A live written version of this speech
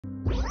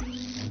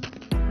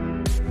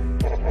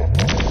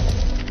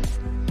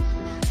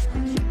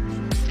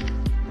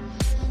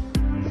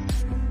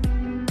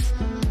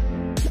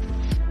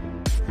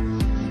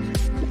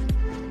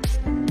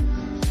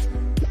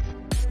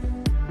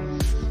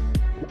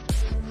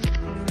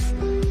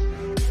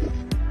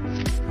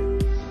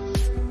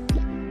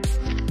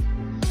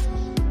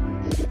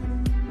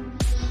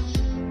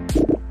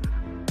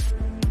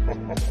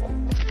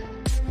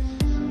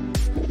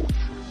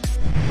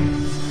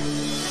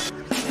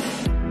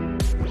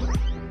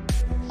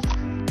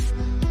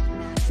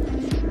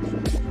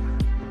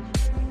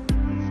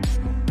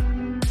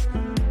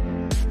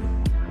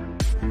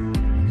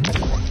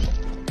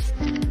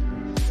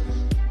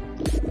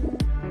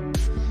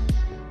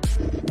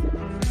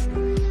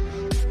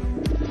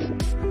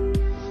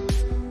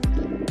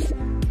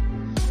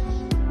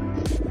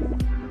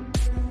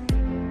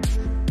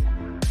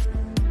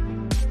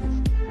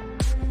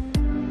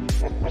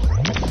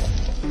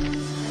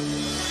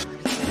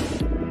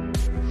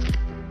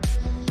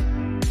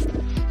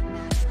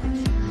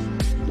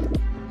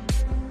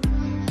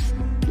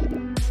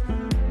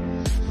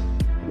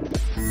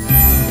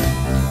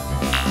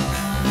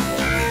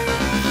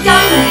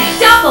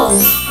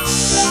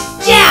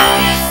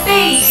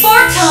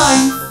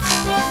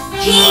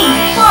King,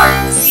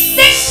 heart,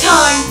 6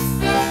 times.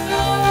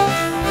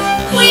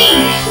 Queen,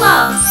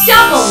 club,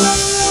 double.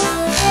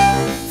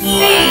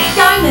 Spade,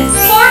 diamond,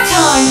 4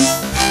 times.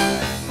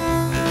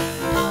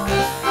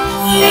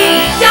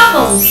 Spade,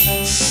 doubles.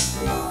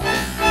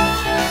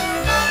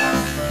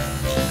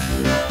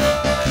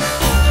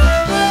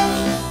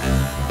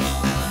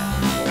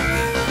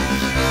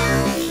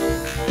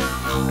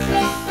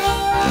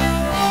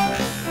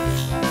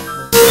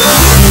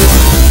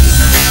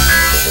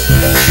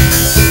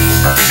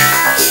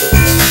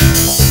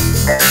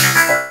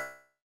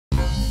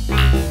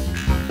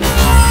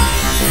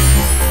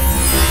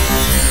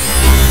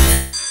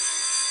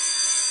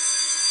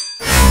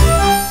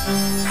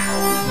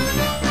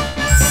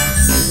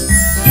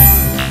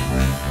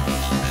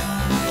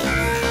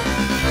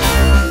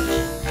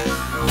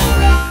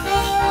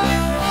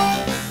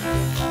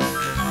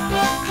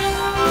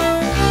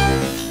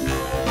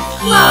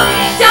 Club,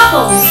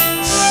 doubles.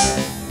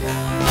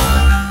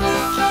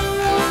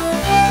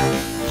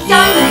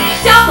 Diamond,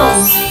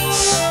 doubles.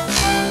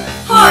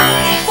 Heart,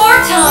 4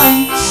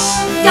 times.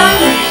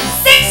 Diamond,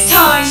 6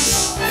 times.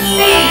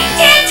 Spade,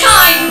 10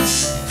 times.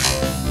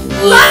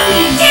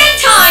 Lucky,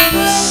 10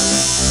 times.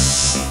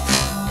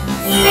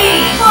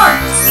 Spade, heart,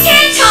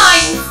 10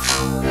 times.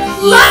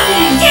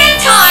 Lucky, 10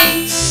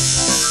 times.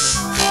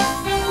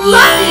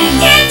 Lucky,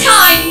 10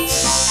 times.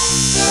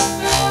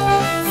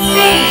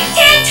 Spade,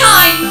 10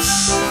 times.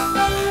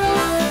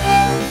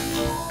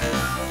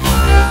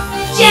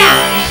 Jack,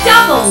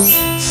 doubles.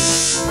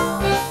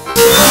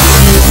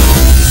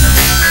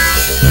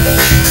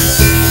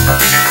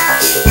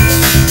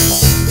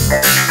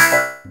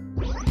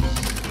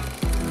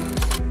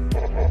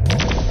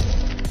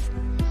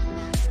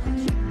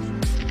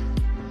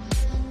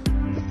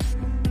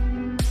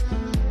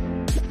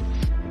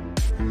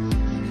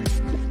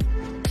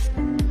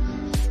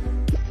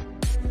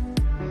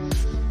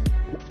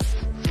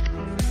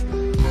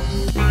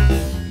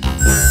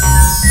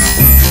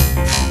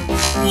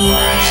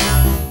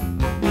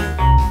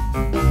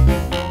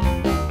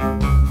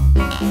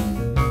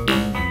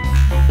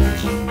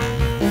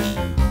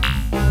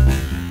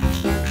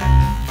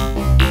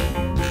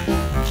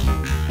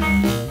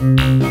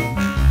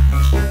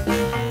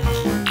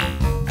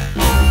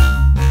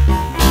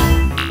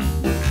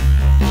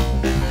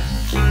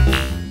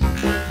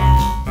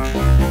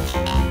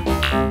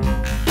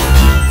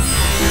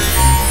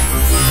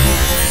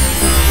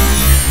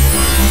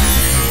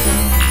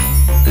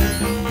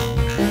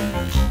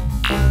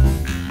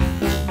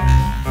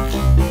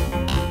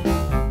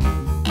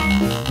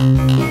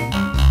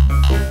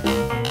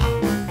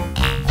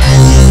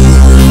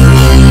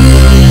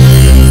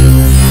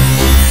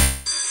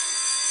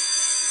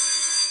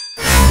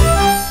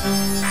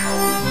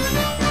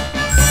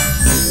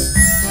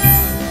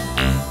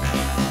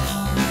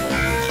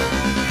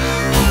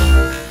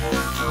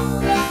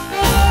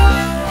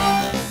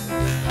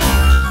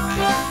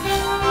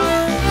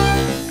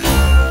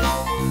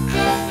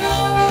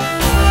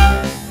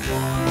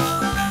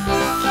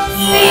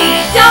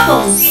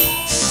 Doubles.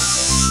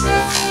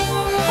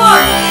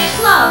 Heart,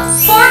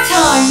 clubs, 4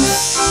 times.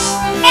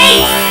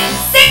 Ace,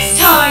 6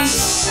 times.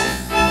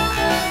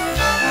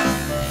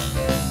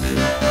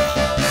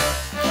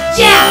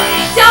 Jack,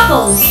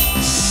 doubles.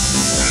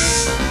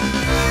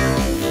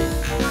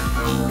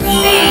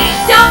 Spade,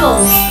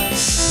 doubles.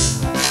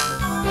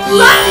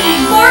 Lucky,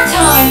 4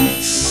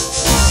 times.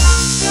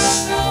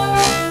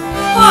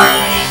 Heart,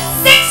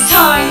 6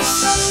 times.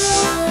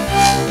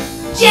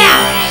 Jack,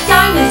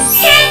 diamond,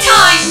 10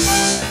 times.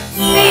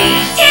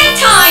 Spade, 10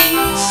 times.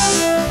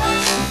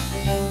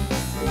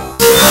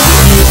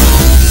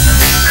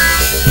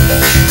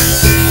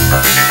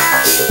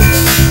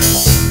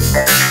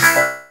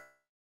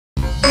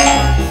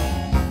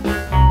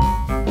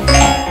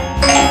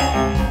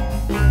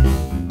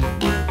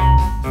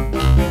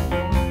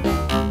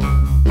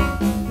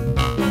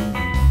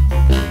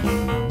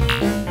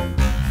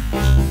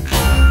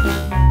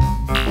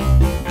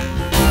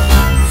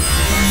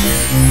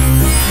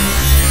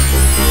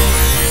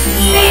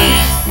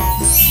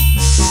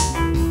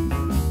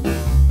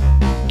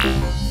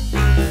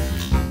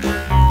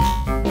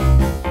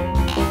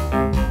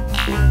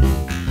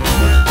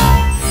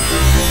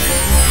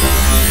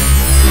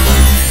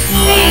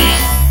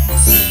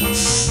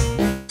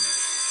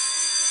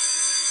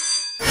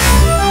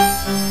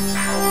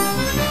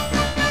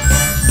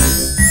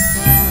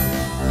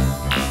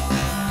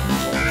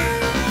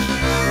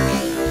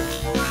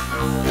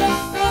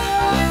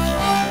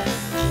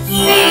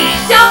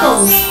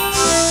 Doubles.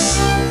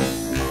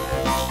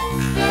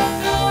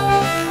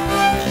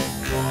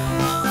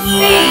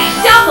 Spade,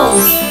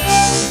 doubles.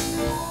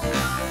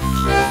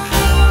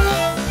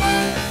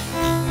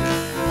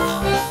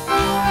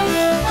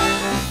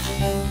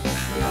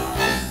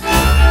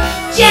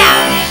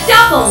 Jack,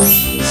 doubles.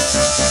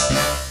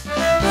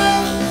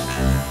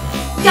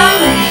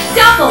 Diamond,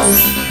 doubles.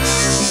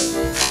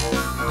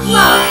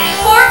 Club,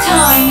 4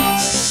 times.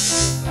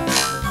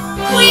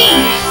 Queen,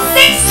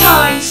 6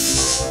 times.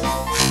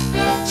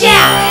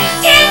 Jack,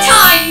 10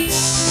 times.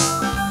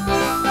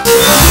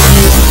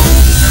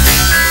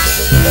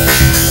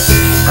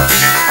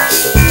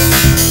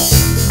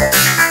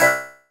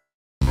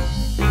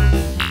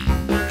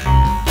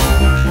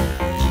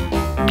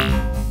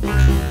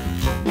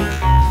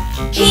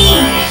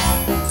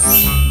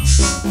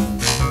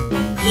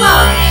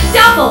 Club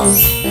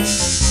doubles.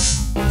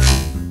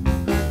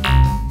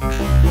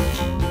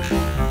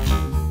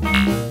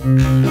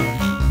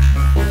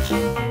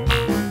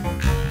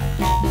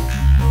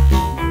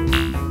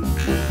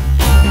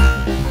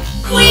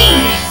 Queen.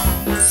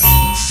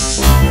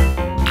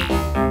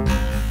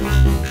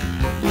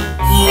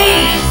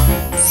 Spade.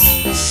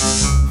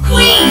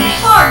 Queen,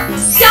 heart,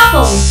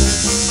 double.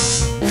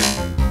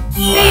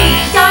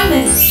 Spade,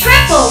 diamond,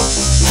 triple.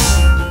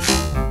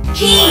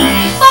 King,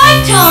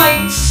 5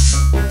 times.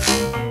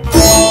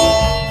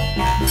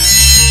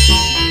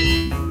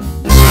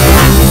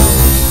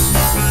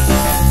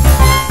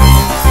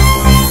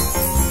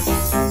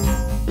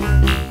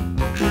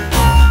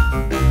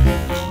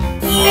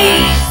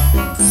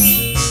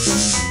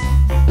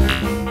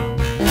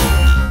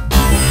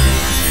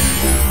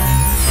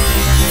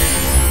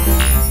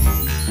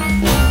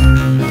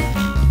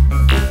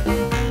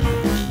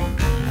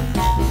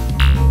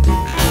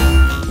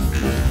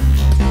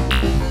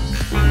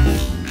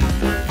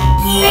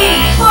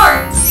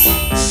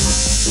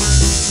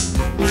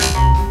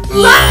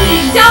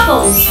 Lucky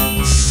doubles.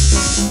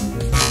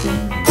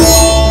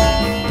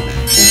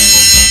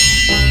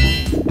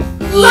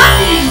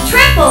 Lucky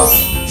triples.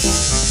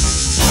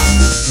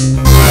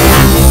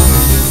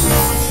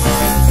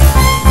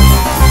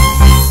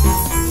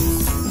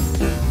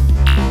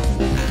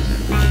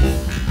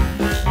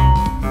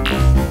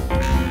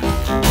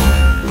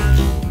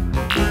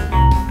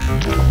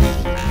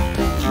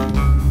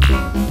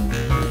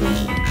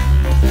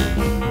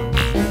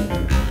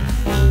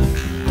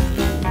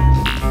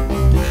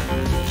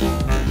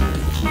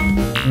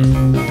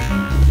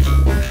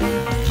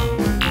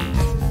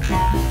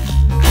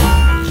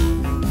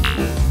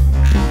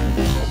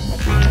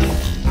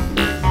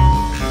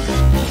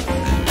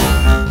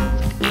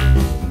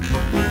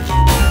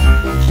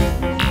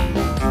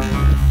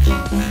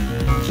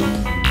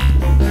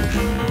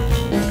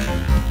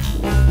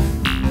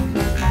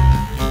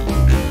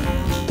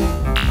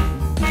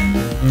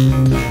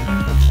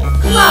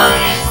 Club.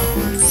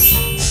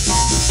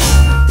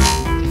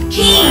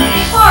 King,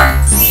 heart,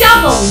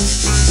 double.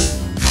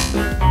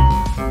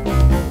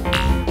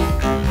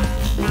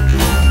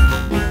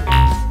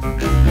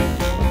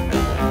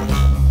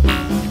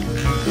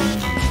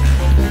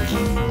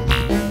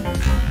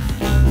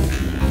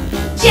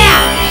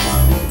 Jack.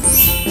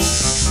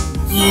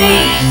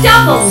 Spade,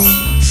 doubles.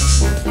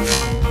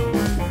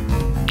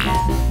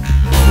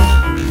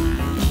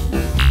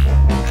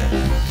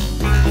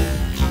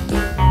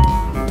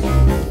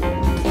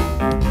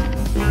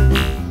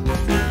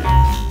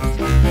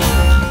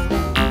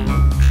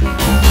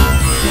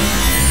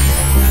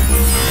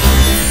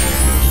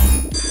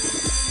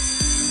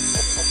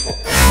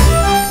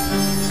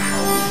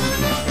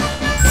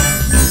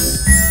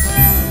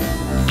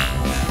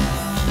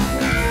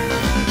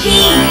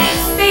 King,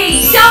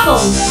 spade,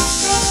 doubles.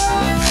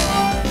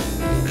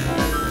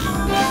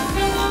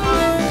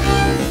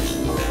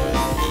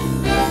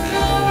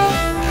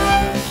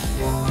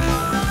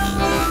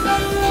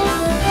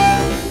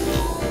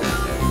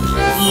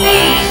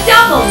 Spade,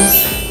 doubles.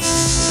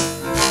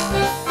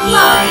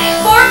 Club,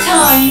 4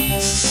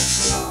 times.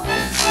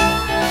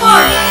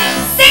 Heart,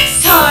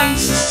 6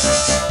 times.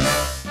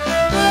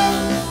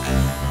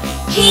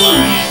 King,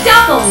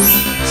 doubles.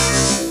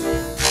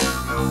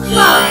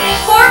 Club,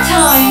 4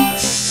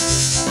 times.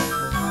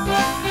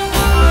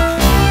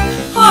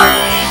 Heart,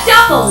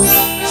 doubles.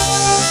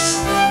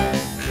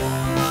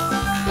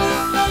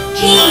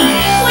 King,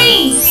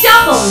 queen,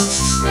 doubles.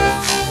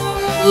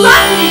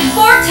 Lucky,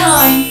 4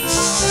 times.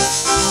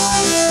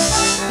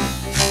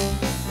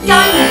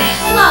 Diamond,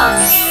 club,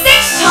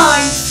 6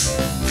 times.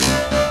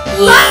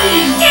 Lucky,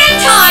 10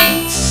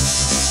 times.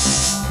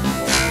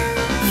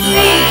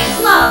 Spade,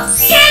 club,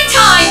 10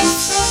 times.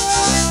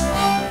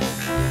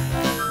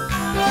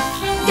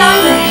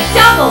 Diamond,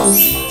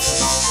 doubles.